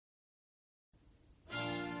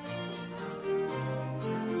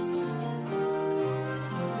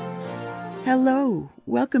Hello,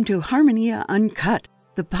 welcome to Harmonia Uncut,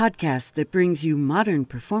 the podcast that brings you modern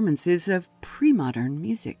performances of pre-modern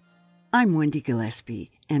music. I'm Wendy Gillespie,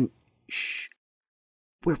 and shh,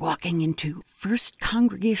 we're walking into First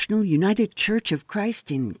Congregational United Church of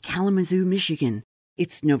Christ in Kalamazoo, Michigan.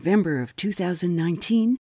 It's November of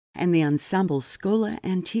 2019, and the ensemble Schola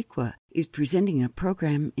Antiqua is presenting a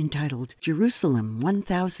program entitled Jerusalem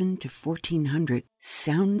 1000 to 1400,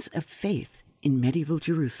 Sounds of Faith in Medieval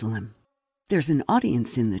Jerusalem. There's an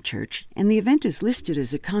audience in the church, and the event is listed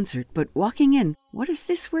as a concert, but walking in, what is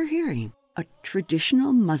this we're hearing? A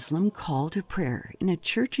traditional Muslim call to prayer in a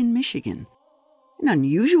church in Michigan. An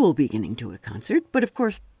unusual beginning to a concert, but of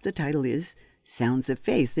course the title is Sounds of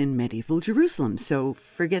Faith in Medieval Jerusalem, so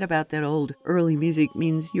forget about that old early music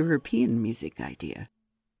means European music idea.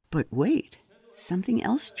 But wait, something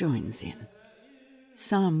else joins in.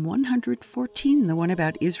 Psalm 114, the one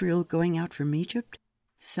about Israel going out from Egypt,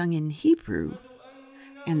 sung in Hebrew,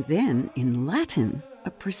 and then in Latin,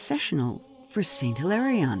 a processional for Saint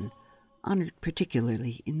Hilarion, honored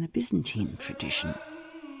particularly in the Byzantine tradition.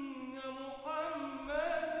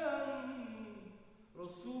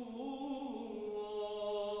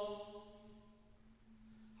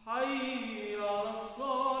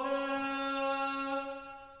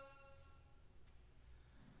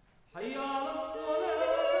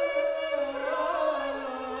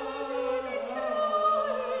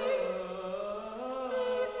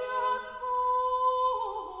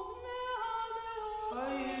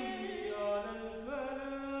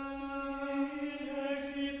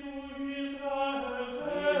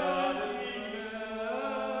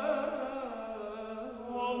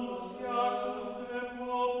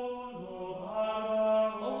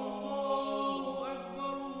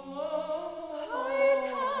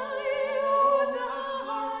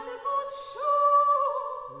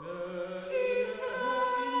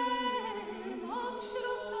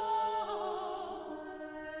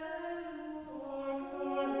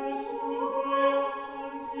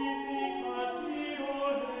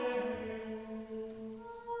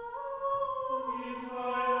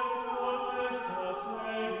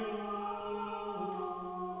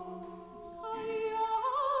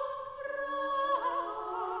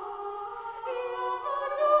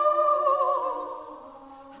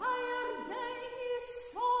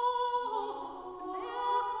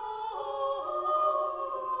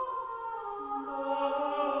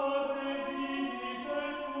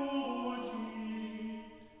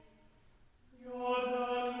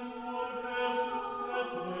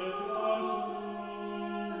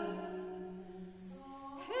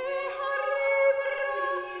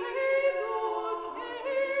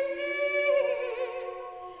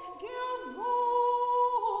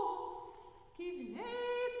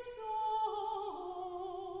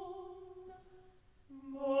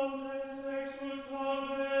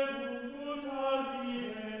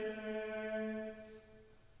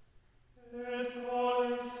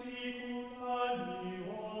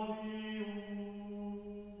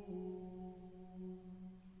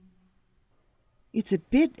 It's a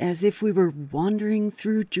bit as if we were wandering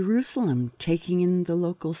through Jerusalem, taking in the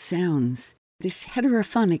local sounds. This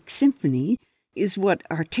heterophonic symphony is what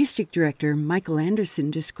artistic director Michael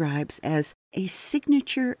Anderson describes as a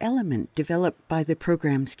signature element developed by the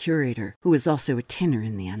program's curator, who is also a tenor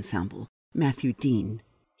in the ensemble, Matthew Dean.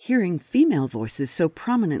 Hearing female voices so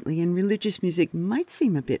prominently in religious music might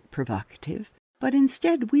seem a bit provocative, but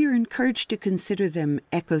instead we are encouraged to consider them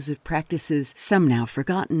echoes of practices, some now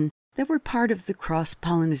forgotten, that were part of the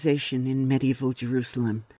cross-pollinization in medieval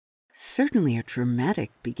Jerusalem. Certainly a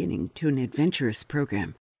dramatic beginning to an adventurous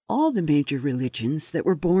program. All the major religions that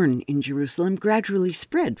were born in Jerusalem gradually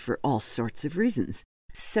spread for all sorts of reasons.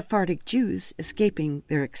 Sephardic Jews, escaping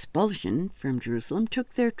their expulsion from Jerusalem,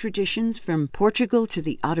 took their traditions from Portugal to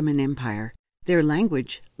the Ottoman Empire. Their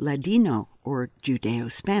language, Ladino, or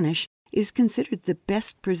Judeo-Spanish, is considered the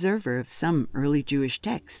best preserver of some early Jewish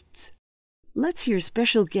texts. Let's hear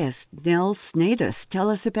special guest Nell Snadas tell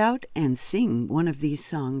us about and sing one of these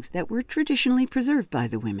songs that were traditionally preserved by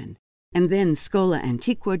the women. And then Schola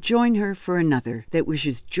Antiqua join her for another that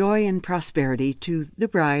wishes joy and prosperity to the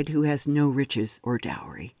bride who has no riches or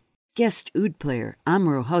dowry. Guest oud player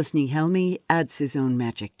Amro Hosni Helmi adds his own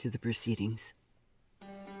magic to the proceedings.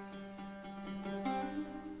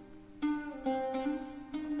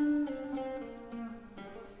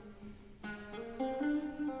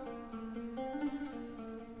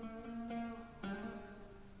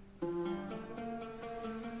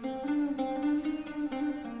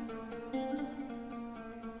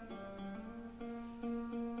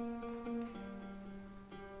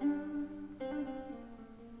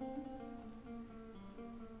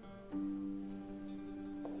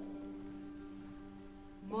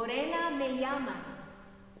 me llaman.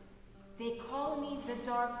 They call me the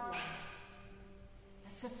Dark One.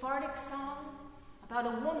 A Sephardic song about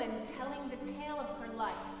a woman telling the tale of her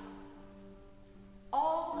life.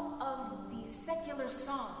 All of the secular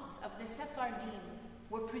songs of the Sephardim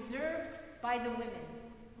were preserved by the women,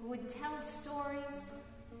 who would tell stories,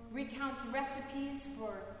 recount recipes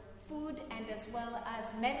for food and as well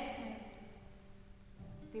as medicine.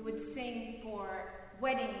 They would sing for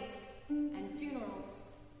weddings and funerals.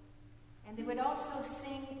 And they would also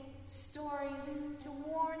sing stories to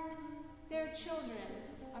warn their children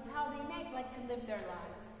of how they might like to live their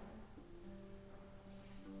lives.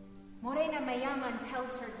 Morena Mayaman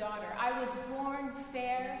tells her daughter, I was born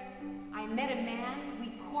fair, I met a man,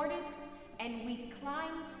 we courted, and we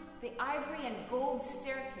climbed the ivory and gold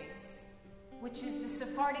staircase, which is the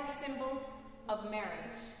Sephardic symbol of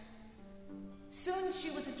marriage. Soon she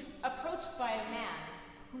was approached by a man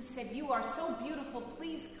who said, you are so beautiful,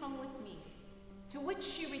 please come with me. To which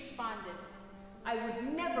she responded, I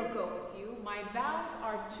would never go with you, my vows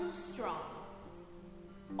are too strong.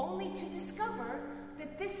 Only to discover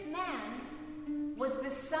that this man was the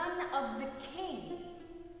son of the king.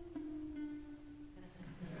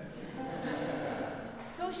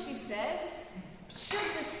 So she says, should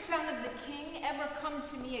the son of the king ever come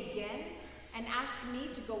to me again and ask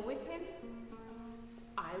me to go with him,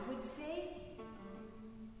 I would say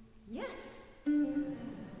yes.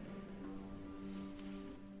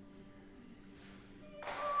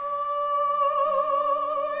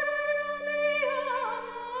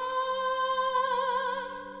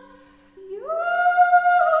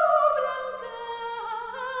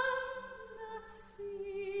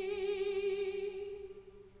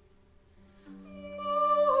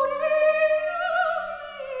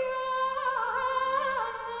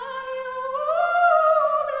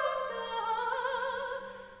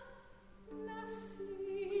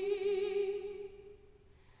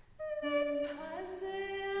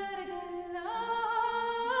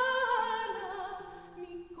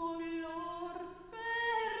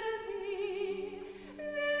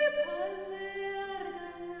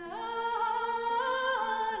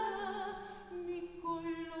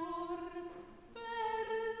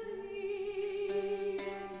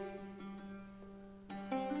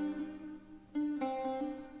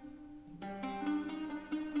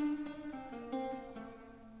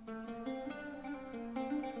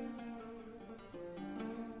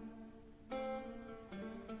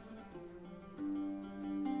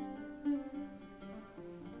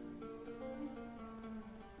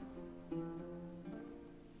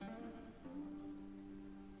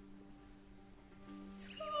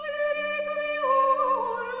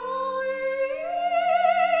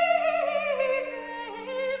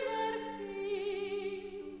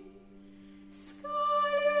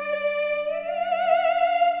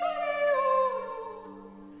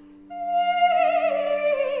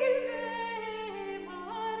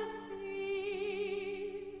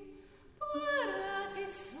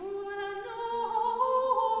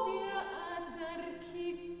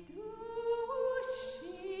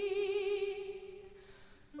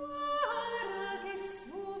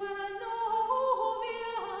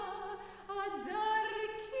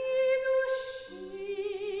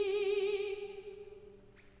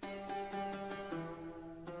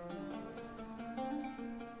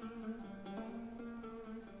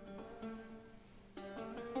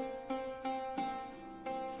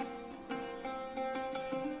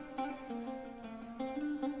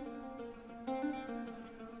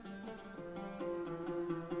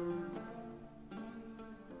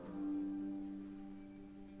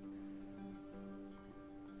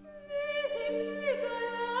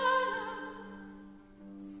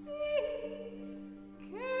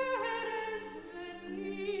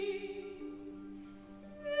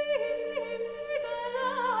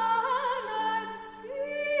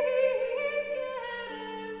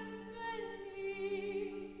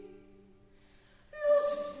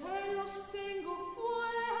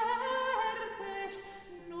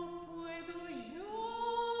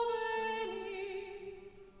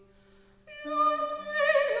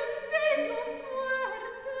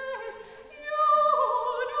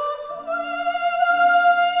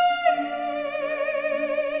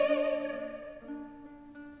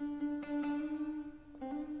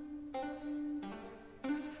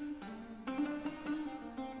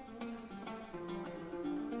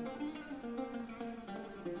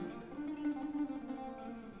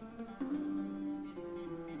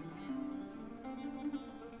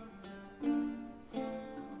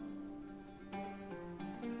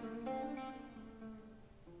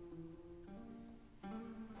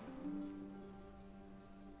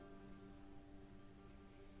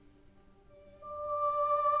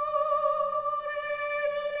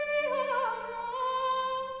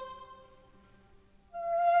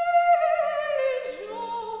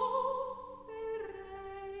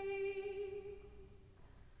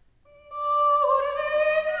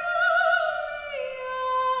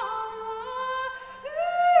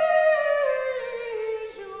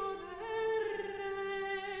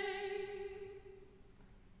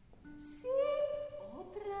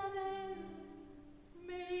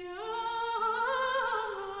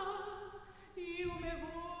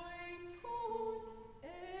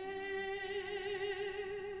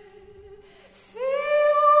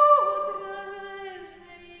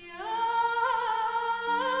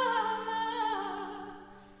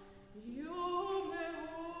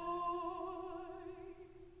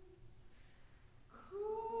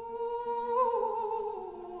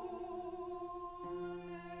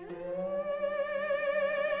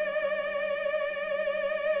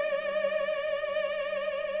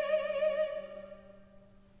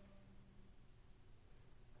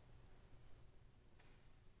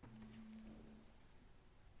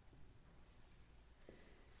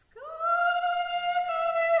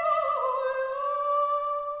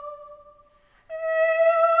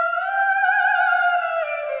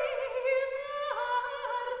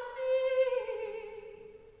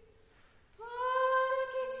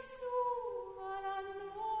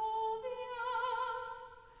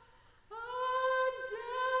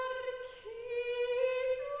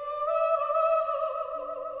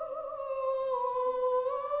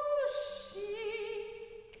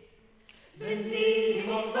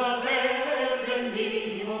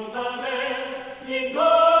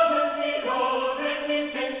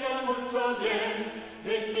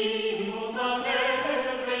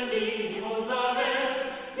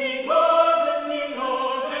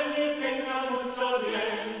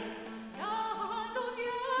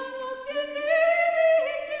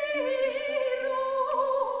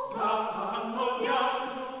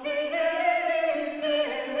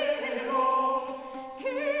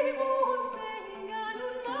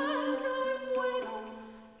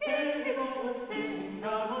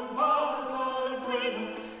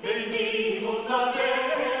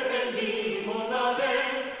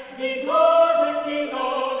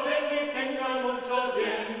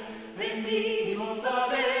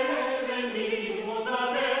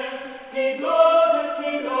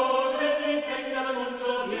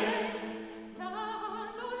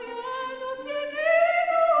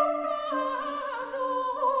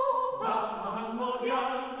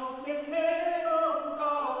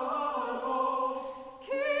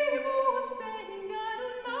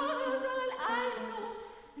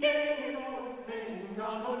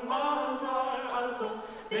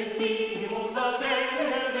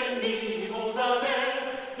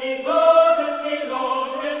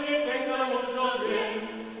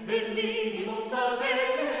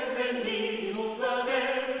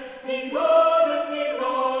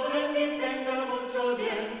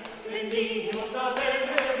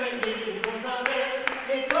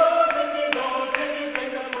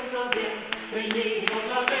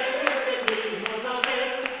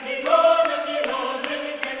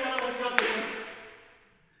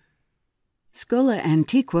 Schola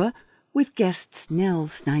Antiqua, with guests Nell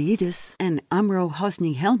Snaides and Amro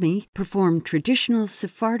Hosni Helmi, performed traditional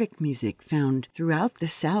Sephardic music found throughout the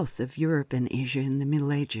south of Europe and Asia in the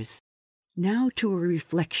Middle Ages. Now to a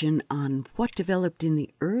reflection on what developed in the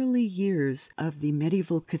early years of the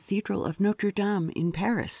medieval Cathedral of Notre Dame in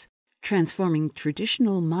Paris, transforming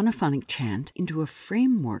traditional monophonic chant into a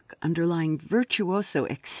framework underlying virtuoso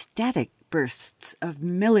ecstatic bursts of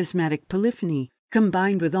melismatic polyphony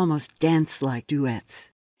combined with almost dance-like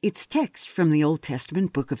duets. Its text from the Old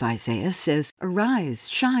Testament book of Isaiah says, "Arise,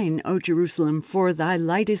 shine, O Jerusalem, for thy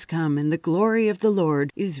light is come, and the glory of the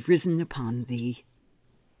Lord is risen upon thee."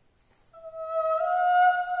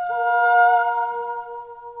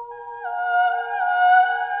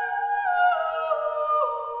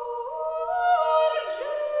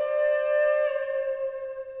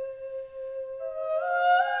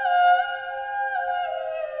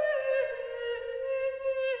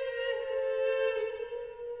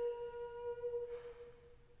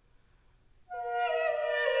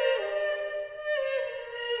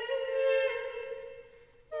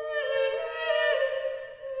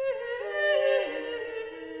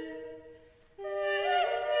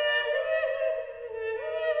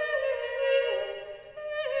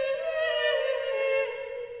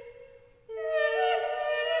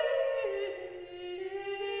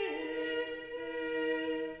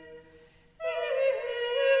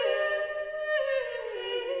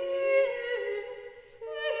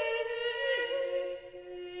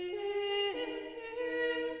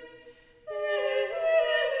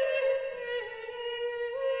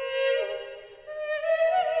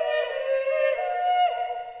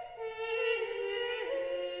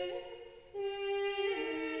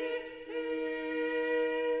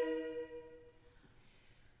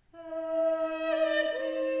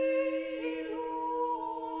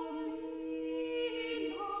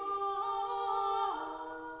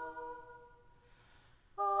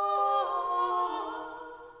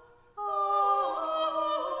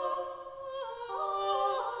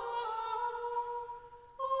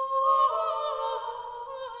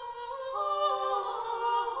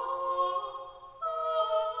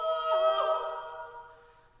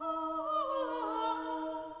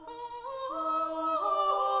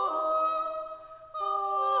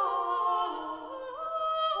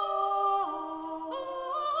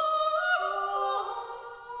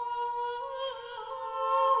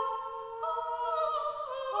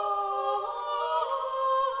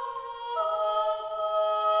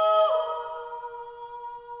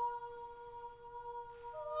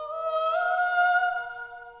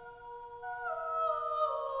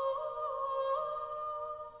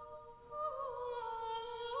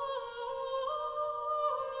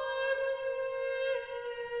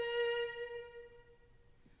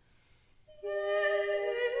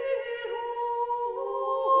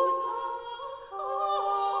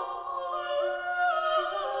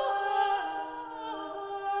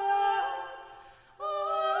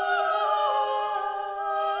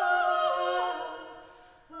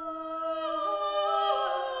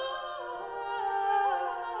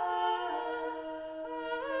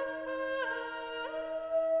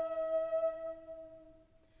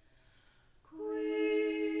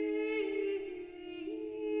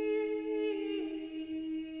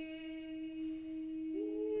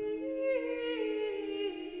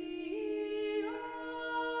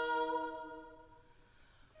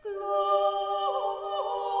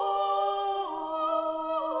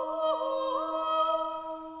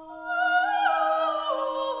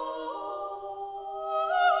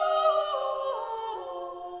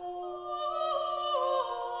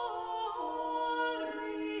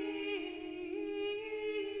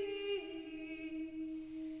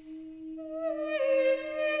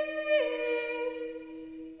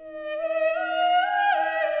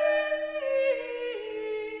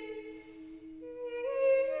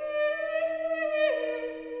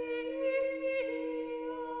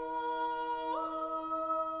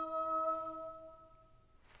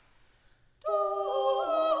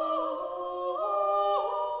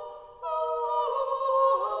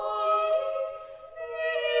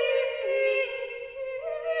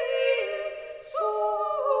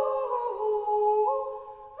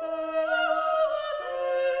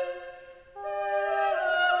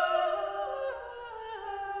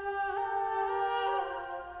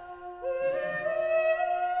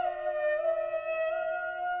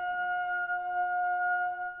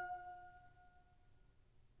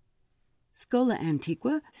 Schola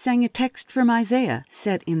Antiqua sang a text from Isaiah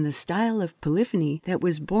set in the style of polyphony that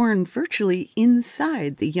was born virtually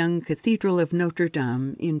inside the young Cathedral of Notre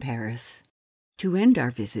Dame in Paris. To end our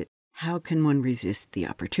visit, how can one resist the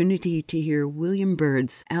opportunity to hear William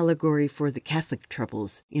Byrd's allegory for the Catholic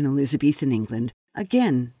troubles in Elizabethan England,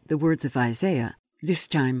 again the words of Isaiah, this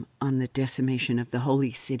time on the decimation of the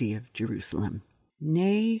holy city of Jerusalem.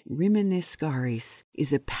 Ne Reminiscaris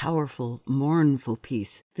is a powerful, mournful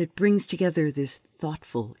piece that brings together this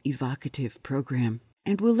thoughtful, evocative program,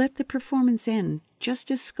 and will let the performance end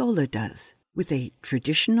just as Schola does, with a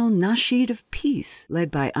traditional nasheed of peace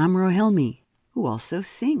led by Amro Helmi, who also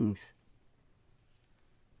sings.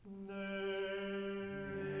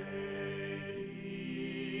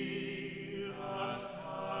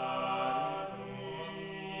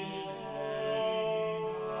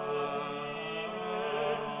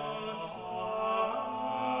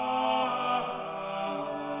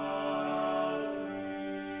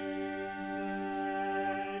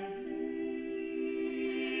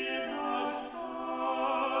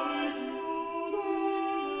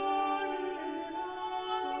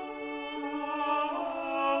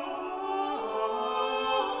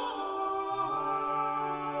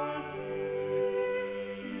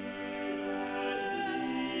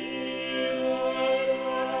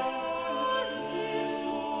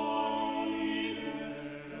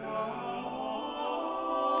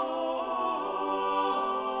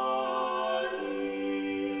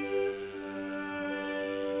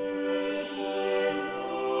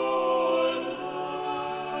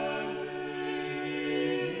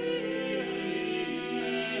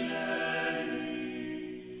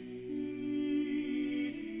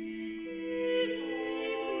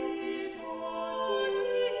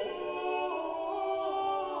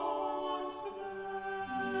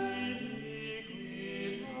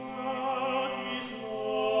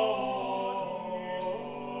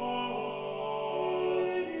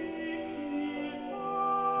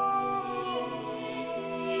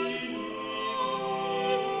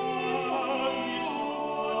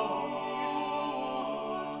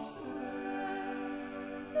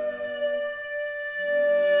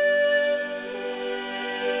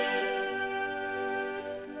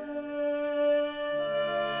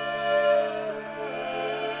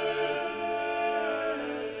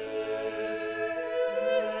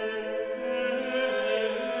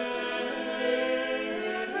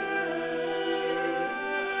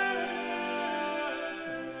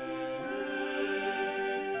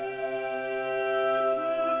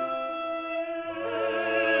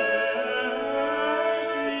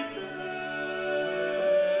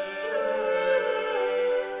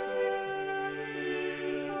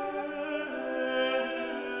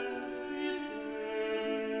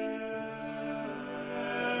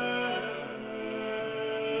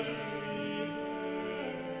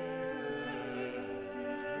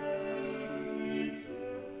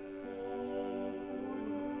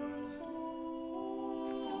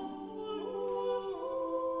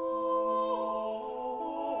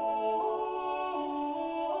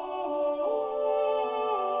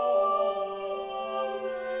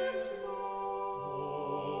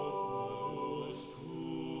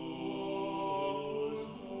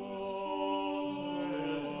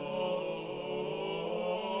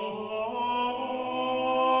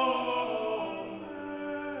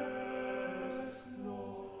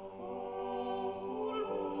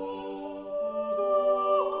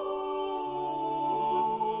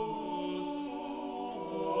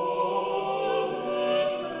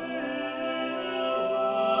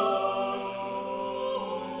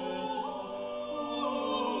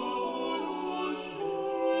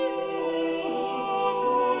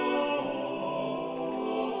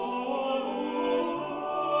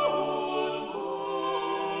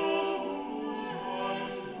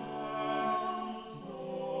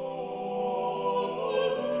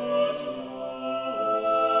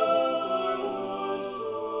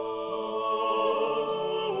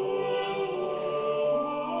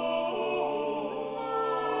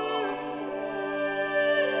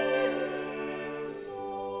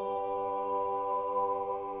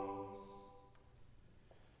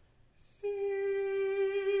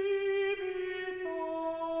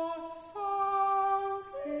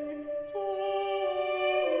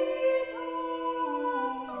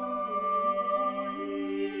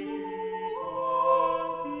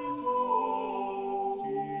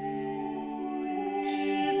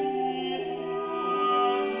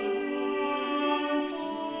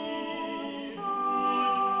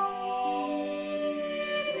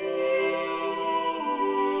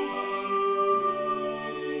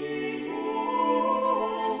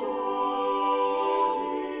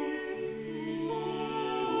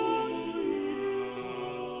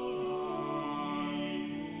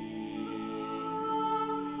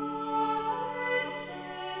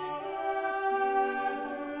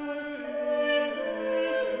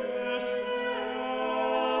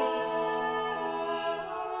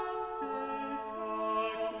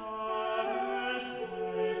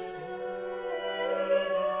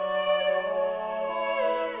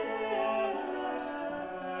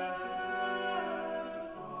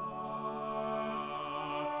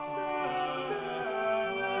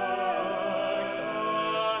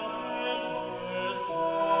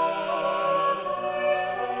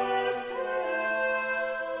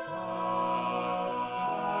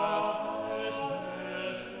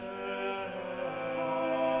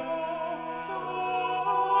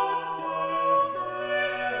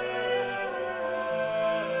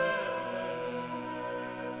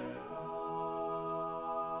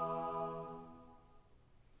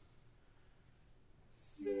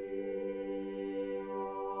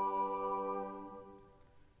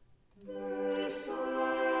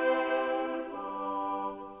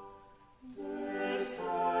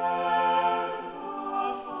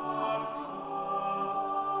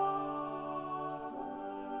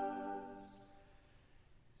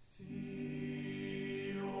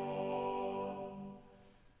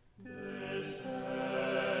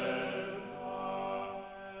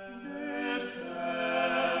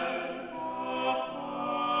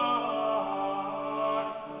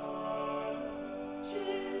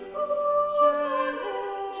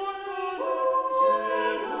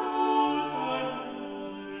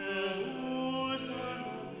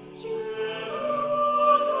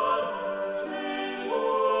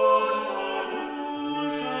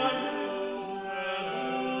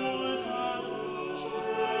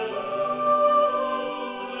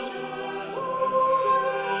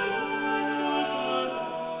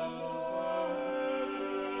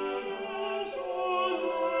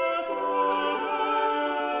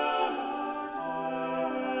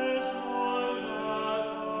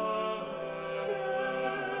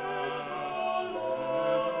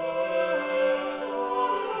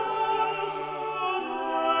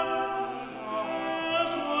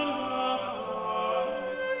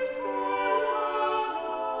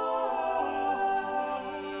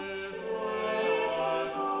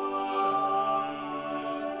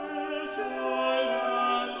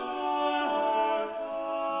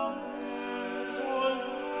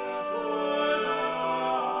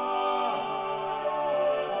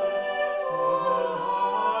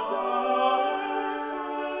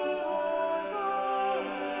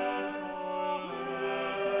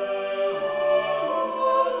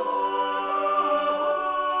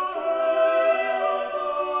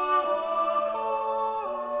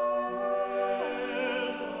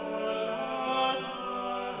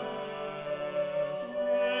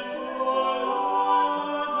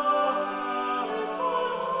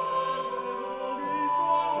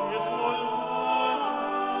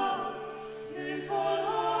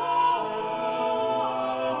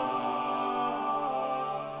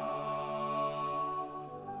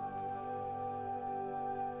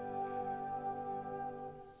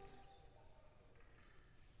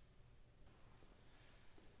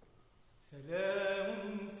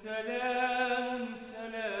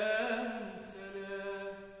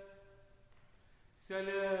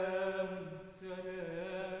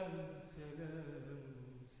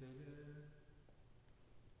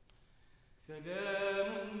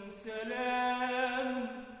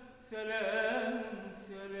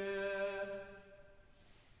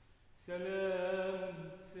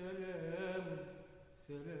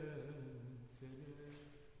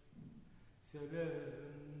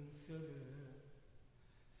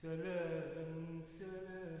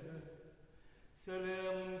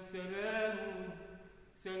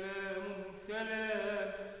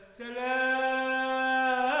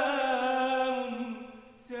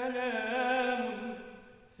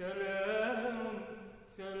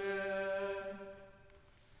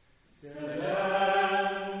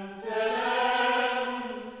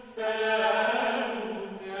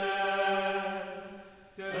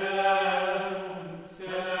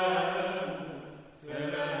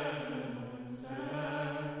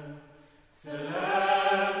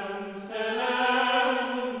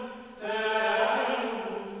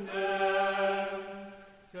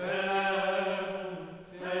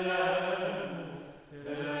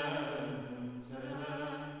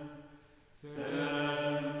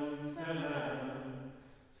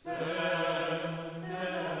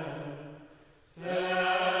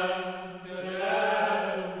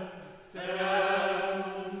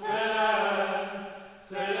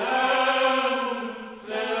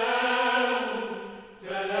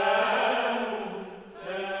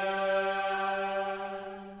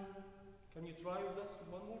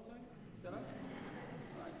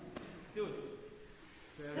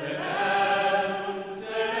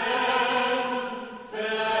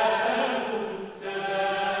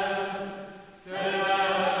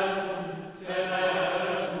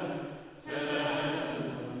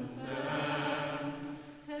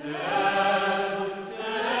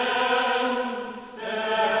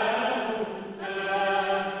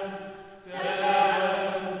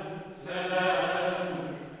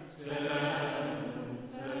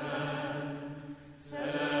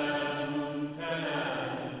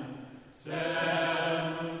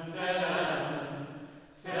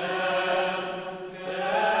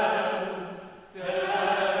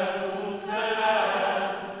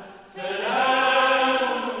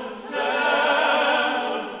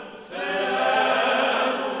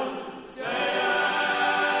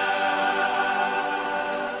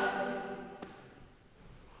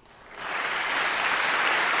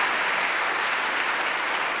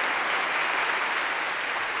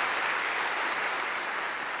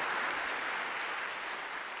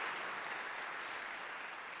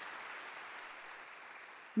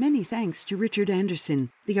 Many thanks to Richard Anderson,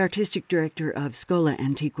 the artistic director of Scola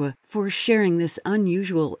Antiqua, for sharing this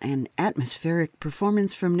unusual and atmospheric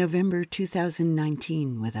performance from November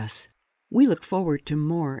 2019 with us. We look forward to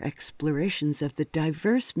more explorations of the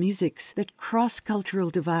diverse musics that cross cultural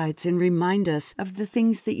divides and remind us of the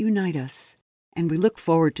things that unite us. And we look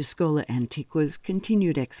forward to Scola Antiqua's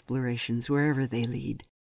continued explorations wherever they lead.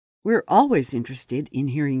 We're always interested in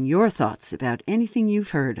hearing your thoughts about anything you've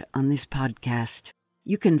heard on this podcast.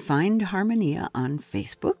 You can find Harmonia on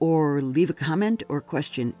Facebook or leave a comment or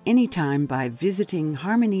question anytime by visiting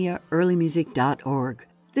harmoniaearlymusic.org.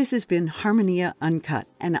 This has been Harmonia Uncut,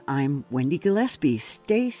 and I'm Wendy Gillespie.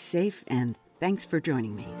 Stay safe and thanks for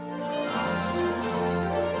joining me.